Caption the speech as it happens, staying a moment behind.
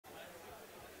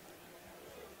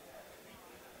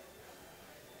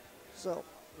So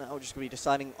now we're just going to be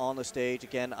deciding on the stage.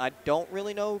 Again, I don't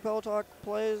really know who Pillowtalk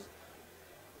plays.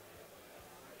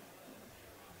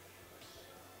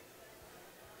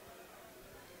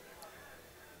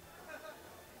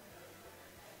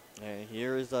 And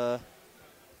here's where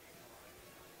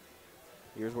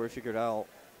we figured out.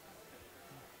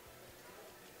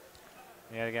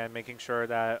 And again, making sure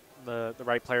that the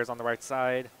right player's on the right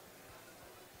side.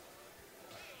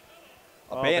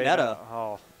 Bayonetta.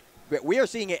 Oh. We are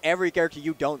seeing it every character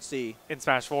you don't see. In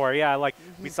Smash 4, yeah. Like,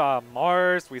 we saw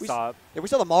Mars, we saw the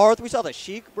Marth, we saw the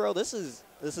Sheik, bro. This is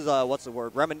what's the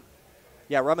word?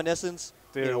 Reminiscence.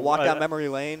 Dude, you know, walk down memory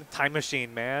lane. Time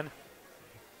machine, man.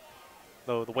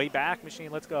 The way back machine,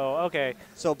 let's go. Okay.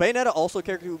 So Bayonetta, also a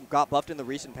character who got buffed in the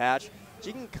recent patch.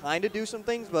 She can kind of do some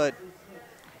things, but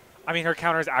I mean, her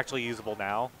counter is actually usable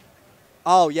now.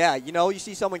 Oh, yeah. You know, you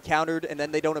see someone countered, and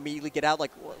then they don't immediately get out.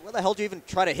 Like, what the hell do you even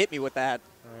try to hit me with that?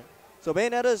 Right. So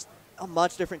Bayonetta's a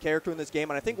much different character in this game,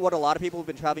 and I think what a lot of people have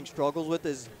been having struggles with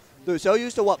is they're so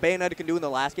used to what Bayonetta can do in the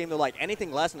last game, they're like,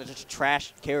 anything less than just a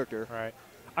trash character. Right.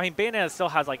 I mean, Bayonetta still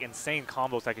has, like, insane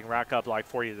combos that can rack up, like,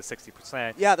 40 to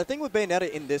 60%. Yeah, the thing with Bayonetta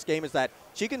in this game is that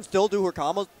she can still do her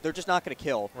combos, they're just not going to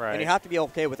kill. Right. And you have to be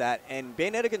okay with that. And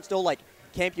Bayonetta can still, like,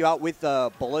 camp you out with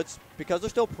bullets because they're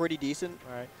still pretty decent.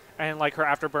 Right. And, like, her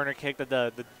afterburner kick,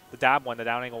 the dab one, the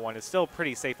down angle one, is still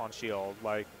pretty safe on shield.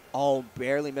 Like, oh,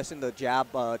 barely missing the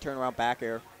jab turnaround back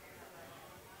air.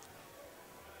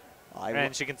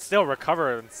 And she can still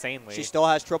recover insanely. She still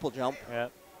has triple jump. Yeah.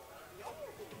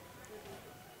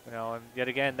 You know, and yet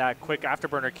again, that quick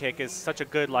afterburner kick is such a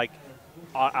good, like,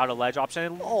 out of ledge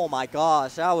option. Oh my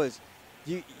gosh, that was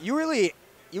you really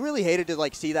hated to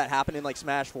like see that happen in like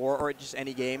Smash 4 or just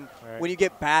any game when you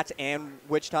get bats and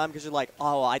witch time because you're like,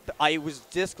 oh, I was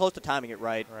this close to timing it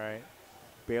right. Right.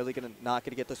 Barely not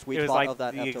gonna get the sweet spot like of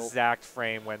that. It was like the exact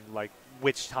frame when like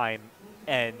witch time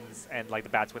ends and like the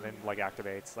bats within like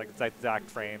activates. Like it's that exact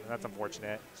frame. That's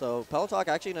unfortunate. So Pillowtalk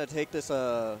actually gonna take this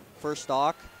first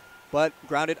stock, but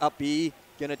grounded up B.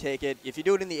 Gonna take it. If you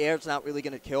do it in the air, it's not really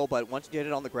gonna kill, but once you get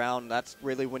it on the ground, that's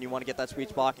really when you want to get that sweet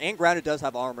spot. And grounded does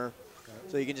have armor,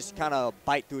 so you can just kind of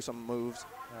bite through some moves.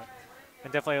 Right.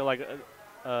 And definitely like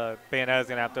Bayonetta is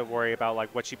gonna have to worry about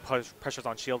like what she pressures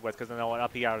on shield with, because then an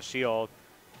up B out of shield,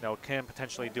 you know, can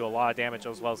potentially do a lot of damage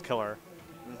as well as kill her.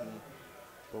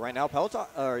 But right now, Pillowtalk,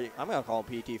 or I'm gonna call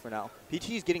him PT for now.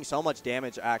 PT is getting so much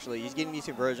damage. Actually, he's getting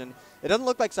decent conversion. It doesn't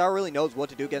look like Cyro really knows what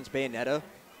to do against Bayonetta.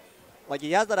 Like,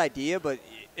 he has that idea, but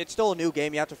it's still a new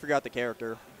game. You have to figure out the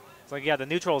character. It's like, yeah, the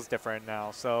neutral is different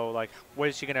now. So, like, what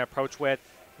is she going to approach with?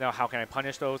 You know, how can I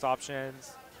punish those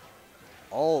options?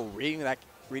 Oh, reading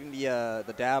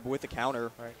the dab with the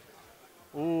counter. Right.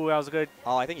 Ooh, that was good.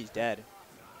 Oh, I think he's dead.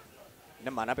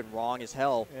 Never mind, I've been wrong as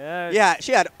hell. Yeah. Yeah,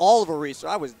 she had all of her research.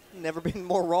 I was never been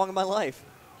more wrong in my life.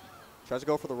 Tries to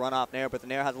go for the run-off nair, but the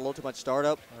nair has a little too much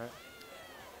startup. All right.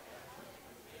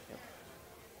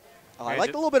 Oh, I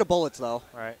like a little bit of bullets, though.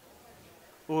 Right.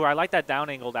 Ooh, I like that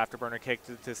down-angled afterburner kick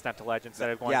to snap to ledge instead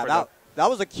of going for that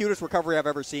was the cutest recovery I've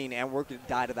ever seen, and we're going to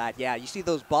die to that. Yeah, you see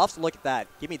those buffs? Look at that.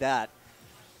 Give me that.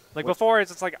 Like, before,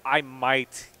 it's just like, I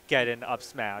might get an up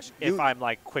smash if I'm,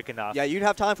 like, quick enough. Yeah, you'd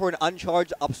have time for an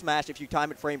uncharged up smash if you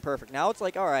time it frame perfect. Now it's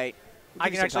like, all right.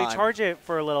 I can actually charge it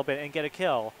for a little bit and get a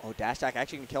kill. Oh, dash attack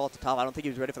actually can kill at the top. I don't think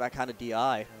he was ready for that kind of DI.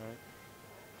 Right.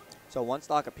 So one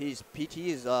stock apiece. PT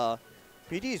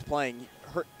is playing.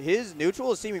 His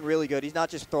neutral is seeming really good. He's not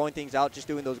just throwing things out, just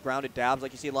doing those grounded dabs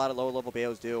like you see a lot of lower-level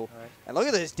Bayos do. Right. And look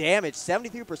at this damage,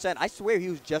 73%. I swear he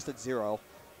was just at 0.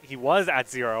 He was at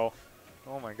 0.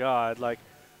 Oh, my God. Like,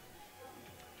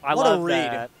 I love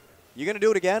that. You going to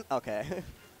do it again? Okay.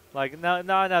 Like, not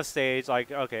enough stage.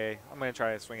 Like, okay, I'm going to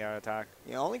try a swing out attack.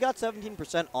 Yeah, only got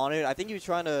 17% on it. I think he was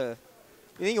trying to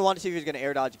 – I think he wanted to see if he was going to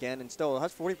air dodge again, and still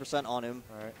has 40% on him.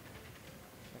 All right.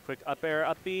 Quick up air,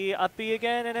 up B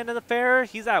again, and into the fair.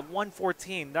 He's at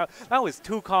 114. That was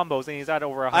 2 combos, and he's at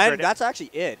over 100. And that's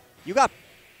actually it.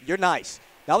 You're nice.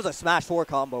 That was a Smash 4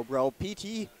 combo, bro.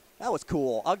 PT, that was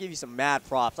cool. I'll give you some mad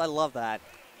props. I love that.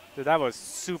 Dude, that was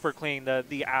super clean. The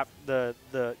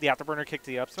afterburner kick to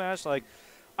the up smash. Like,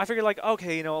 I figured, like,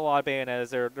 okay, you know, a lot of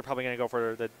Bayonettas, they're probably going to go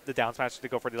for the down smash to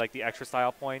go for the extra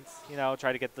style points. You know,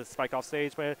 try to get the spike off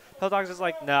stage. But Pillowtalk's just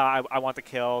like, nah, I want the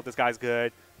kill. This guy's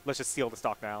good. Let's just steal the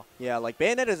stock now. Yeah, like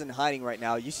Bayonetta's in hiding right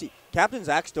now. You see, Captain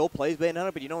Zack still plays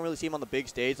Bayonetta, but you don't really see him on the big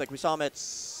stage. Like we saw him at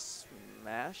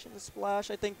Smash in the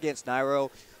Splash, I think, against Cyro,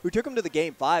 who took him to the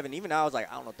Game 5. And even now, I was like,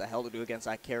 I don't know what the hell to do against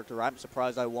that character. I'm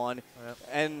surprised I won. Yep.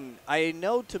 And I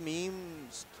know Tamim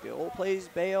still plays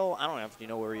Bayo. I don't know if you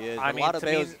know where he is. I mean,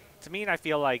 Tamim, I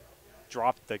feel like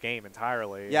dropped the game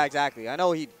entirely. Yeah, exactly. I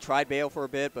know he tried Bayo for a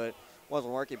bit, but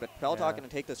wasn't working. But Pillowtalk Yeah. going to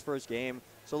take this first game.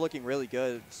 Still looking really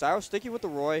good. Cyro sticking with the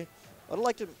Roy. I'd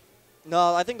like to.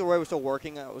 No, I think the Roy was still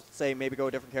working. I would say maybe go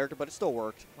a different character, but it still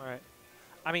worked. Right.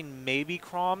 I mean, maybe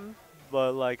Crom,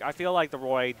 but like I feel like the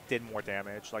Roy did more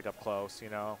damage, like up close, you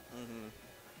know. Mm-hmm.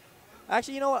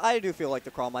 Actually, you know what? I do feel like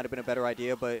the Crawl might have been a better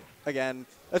idea, but again,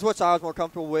 that's what Cyro's more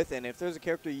comfortable with. And if there's a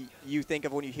character you think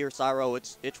of when you hear Cyro,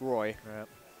 it's Roy.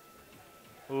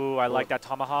 Yeah. Ooh, I like that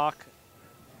tomahawk.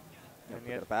 And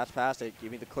Get yet, a fast pass.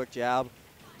 Give me the quick jab.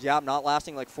 Jab not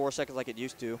lasting like 4 seconds like it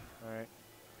used to. all right.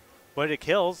 But it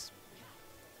kills.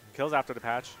 Kills after the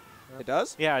patch. It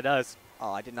does? Yeah, it does.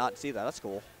 Oh, I did not see that. That's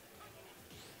cool.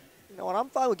 You know what? I'm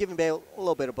fine with giving Bale a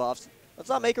little bit of buffs. Let's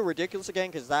not make her ridiculous again,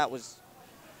 because that was.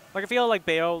 Like I feel like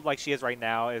Bayo, like she is right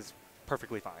now, is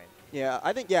perfectly fine. Yeah,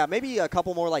 I think maybe a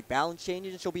couple more like balance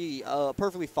changes, and she'll be a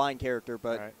perfectly fine character.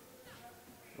 But Right.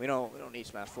 we don't need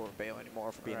Smash 4 with Bale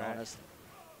anymore, for being Right. honest.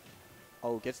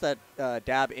 Oh, gets that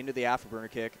dab into the afterburner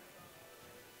kick.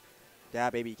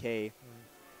 Dab ABK.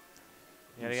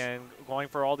 Yet again, going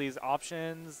for all these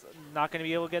options, not going to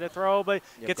be able to get a throw, but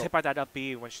Yep, gets go. hit by that up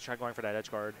B when she tried going for that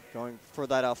edge guard. Going for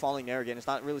that falling air again. It's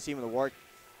not really seeming to work.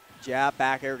 Jab,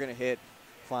 back air going to hit.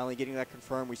 Finally getting that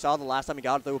confirmed. We saw the last time he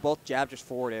got it, they were both jab, just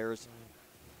forward airs.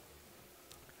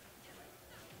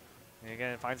 And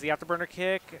again, finds the afterburner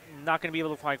kick. Not going to be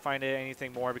able to quite find it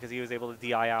anything more because he was able to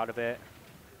DI out of it.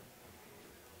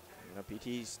 You know,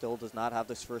 PT still does not have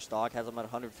this first stock, has him at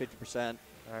 150%.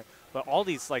 All right. But all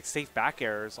these like safe back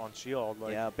airs on shield.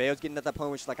 Like, Yeah, Bayo's getting at that point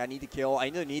where she's like, I need to kill. I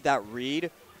either need that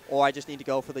read, or I just need to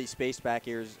go for these spaced back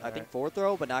airs. I think forward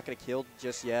throw, but not going to kill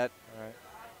just yet. All right.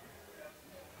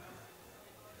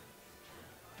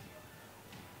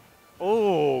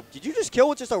 Oh, Did you just kill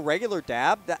with just a regular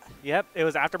dab? yep. It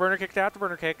was afterburner kick to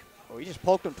afterburner kick. Oh, he just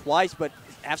poked him twice, but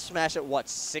F smash at what,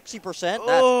 60%?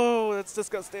 Oh, that's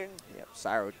disgusting. Yep,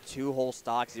 Cyro, 2 whole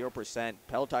stocks, 0%.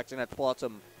 Pillowtalk's going to have to pull out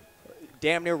some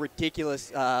damn near ridiculous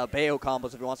Bayo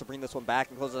combos if he wants to bring this one back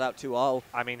and close it out 2-0.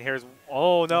 I mean, here's.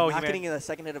 Oh no, Not getting in the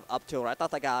second hit of up tilt. I thought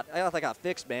that got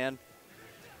fixed, man.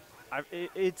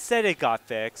 It said it got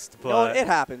fixed, but No, it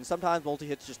happens. Sometimes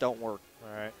multi-hits just don't work.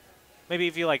 all right. Maybe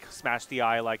if you like smash the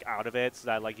eye like out of it so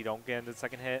that like you don't get into the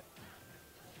second hit.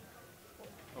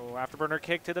 Oh, afterburner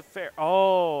kick to the fair.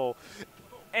 Oh,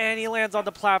 and he lands on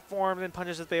the platform and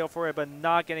punishes Bayo for it, but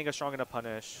not getting a strong enough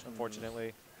punish,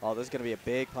 unfortunately. Oh, this is going to be a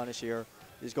big punish here.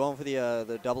 He's going for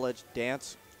the double-edged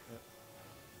dance.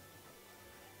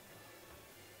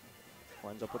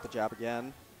 Runs up with the jab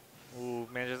again. Ooh,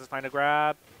 manages to find a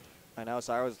grab. I know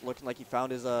Cyro's looking like he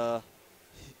found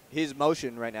his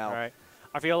motion right now. All right.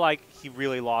 I feel like he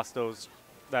really lost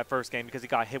that first game because he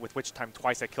got hit with Witch Time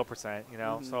twice at kill percent, you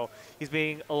know? So he's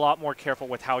being a lot more careful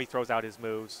with how he throws out his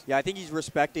moves. Yeah, I think he's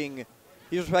respecting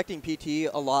PT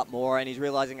a lot more, and he's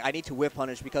realizing I need to whip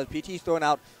punish because PT's throwing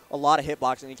out a lot of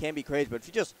hitbox, and he can be crazy. But if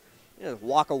you just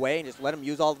walk away and just let him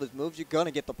use all of his moves, you're going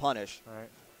to get the punish. All right.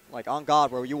 Like, on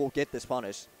God, where you will get this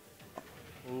punish.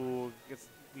 Ooh, gets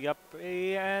the up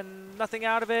A and nothing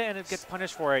out of it, and it gets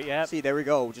punished for it. Yep. See, there we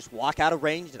go. Just walk out of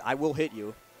range, and I will hit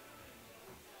you.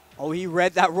 Oh, he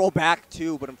read that roll back,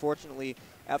 too, but unfortunately,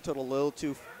 F-tilt a little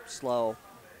too slow.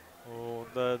 Oh,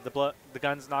 the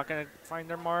gun's not going to find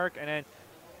their mark, and then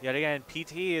yet again,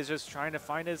 PT is just trying to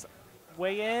find his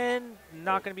way in.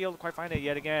 Not going to be able to quite find it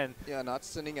yet again. Yeah, not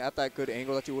sitting at that good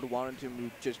angle that you would have wanted to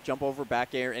move. Just jump over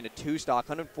back air and a 2-stock,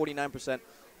 149%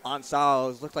 on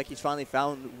Cyro. Looks like he's finally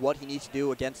found what he needs to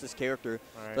do against this character.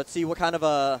 Right. Let's see what kind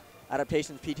of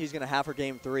adaptations PT's going to have for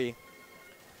Game 3. You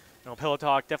know,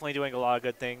 Pillowtalk definitely doing a lot of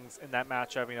good things in that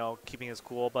matchup, you know, keeping his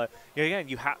cool. But again,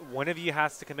 one of you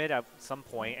has to commit at some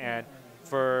point, and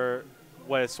for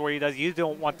what a Swordy does, you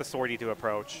don't want the Swordy to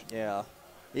approach. Yeah.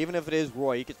 Even if it is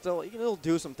Roy, you can still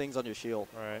do some things on your shield.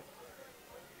 All right.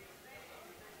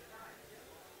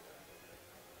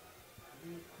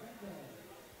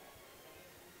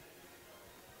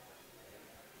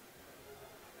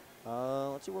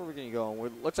 Let's see where we're going to go.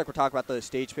 Looks like we're talking about the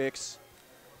stage picks.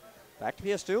 Back to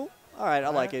PS2? All right, I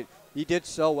like it. He did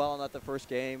so well in that the first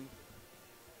game.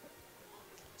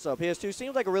 So PS2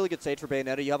 seems like a really good stage for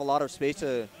Bayonetta. You have a lot of space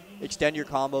to extend your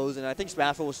combos, and I think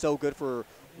Smashville was so good for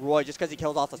Roy just because he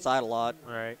kills off the side a lot.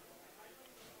 All right.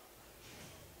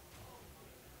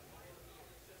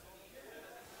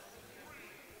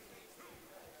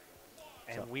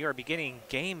 And we are beginning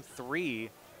Game 3.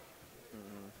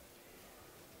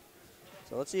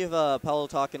 So let's see if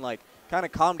Pillowtalk can kind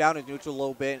of calm down his neutral a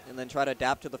little bit and then try to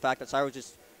adapt to the fact that Cyro's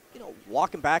just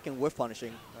walking back and whiff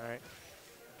punishing. All right.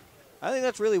 I think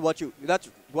that's really what you have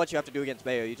to do against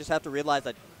Bayo. You just have to realize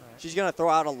that she's going to throw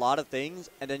out a lot of things,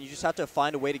 and then you just have to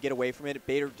find a way to get away from it,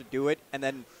 bait her to do it, and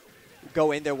then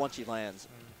go in there once she lands.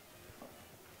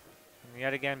 And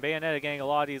yet again, Bayonetta getting a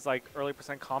lot of these like early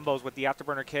percent combos with the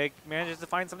afterburner kick. Manages to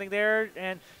find something there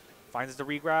and finds the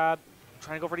regrab.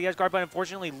 Trying to go for the edge guard, but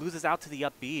unfortunately loses out to the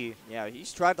up B. Yeah,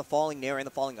 he's tried the falling nair and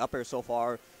the falling up air so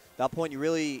far. At that point, you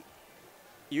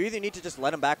either need to just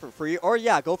let him back for free, or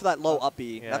yeah, go for that low up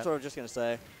B. Yeah. That's what I was just gonna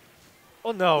say.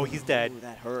 Oh no, he's dead. Ooh,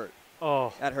 that hurt.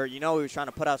 Oh. That hurt. You know he was trying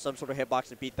to put out some sort of hitbox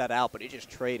to beat that out, but he just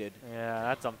traded. Yeah,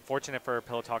 that's unfortunate for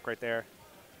Pillowtalk right there.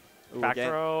 Ooh, Back again.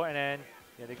 throw, and then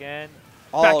yet again.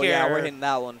 Oh, back yeah, air. we're hitting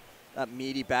that one. That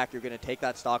meaty back, you're going to take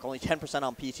that stock. Only 10%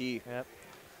 on PT. Yep.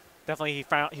 Definitely,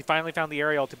 he finally found the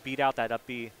aerial to beat out that up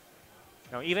B. You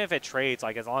know, even if it trades,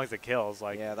 like as long as it kills,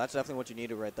 like. Yeah, that's definitely what you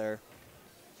needed right there.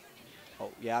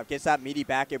 Oh, yeah, gets that meaty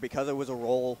back here because it was a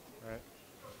roll. Right.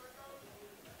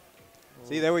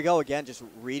 See, there we go again, just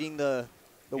reading the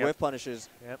Yep. whiff punishes.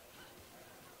 Yep.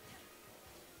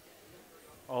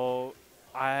 Oh,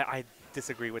 I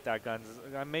disagree with that, Guns.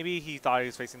 Maybe he thought he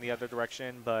was facing the other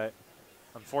direction, but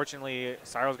unfortunately,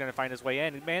 Cyro's going to find his way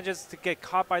in. He manages to get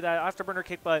caught by that afterburner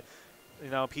kick, but, you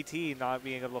know, PT not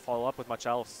being able to follow up with much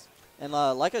else. And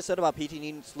like I said about PT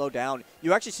needing to slow down,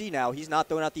 you actually see now he's not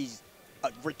throwing out these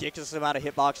ridiculous amount of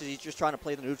hitboxes. He's just trying to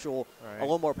play the neutral a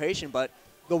little more patient. But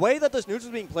the way that this neutral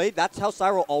is being played, that's how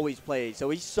Cyro always plays. So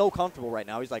he's so comfortable right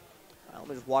now. He's like, let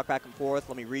me just walk back and forth.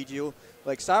 Let me read you.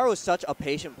 Like, Cyro is such a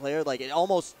patient player. Like, it's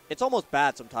almost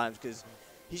bad sometimes because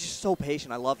he's just so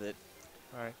patient. I love it.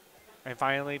 All right. And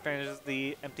finally finishes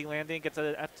the empty landing, gets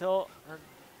an F tilt.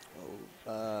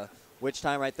 Witch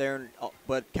time right there.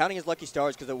 But counting his lucky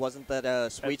stars because it wasn't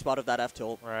that sweet spot of that F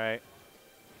tilt. Right.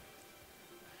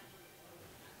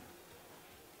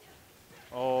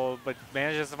 Oh, but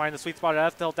manages to find the sweet spot at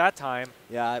F tilt that time.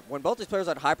 Yeah, when both these players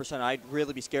are at high percent, I'd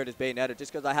really be scared as Bayonetta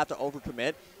just because I have to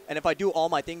overcommit. And if I do all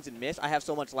my things and miss, I have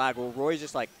so much lag. Where Roy's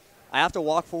just like, I have to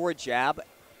walk forward, jab,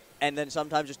 and then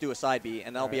sometimes just do a side B,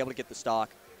 and then I'll be able to get the stock.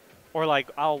 Or like,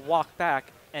 I'll walk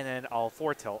back, and then I'll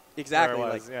forward tilt. Exactly.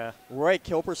 Like, yeah. Roy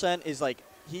kill percent is like,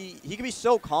 he can be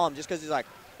so calm just because he's like,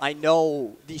 I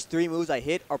know these 3 moves I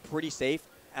hit are pretty safe,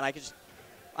 and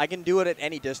I can do it at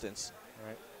any distance.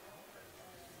 Right.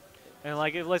 And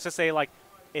like, let's just say like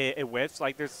it whiffs,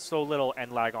 like there's so little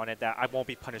end lag on it that I won't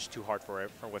be punished too hard for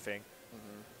it for whiffing.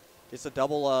 It's a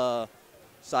double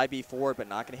side B forward, but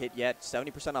not going to hit yet.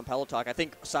 70% on Pillowtalk. I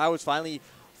think Cyro's finally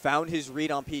found his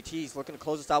read on PT. He's looking to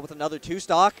close this out with another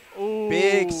 2-stock. Ooh.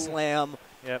 Big slam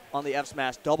on the F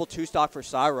smash. Double 2-stock for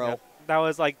Cyro. Yep. That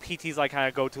was like PT's like kind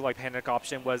of go-to like panic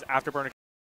option was afterburner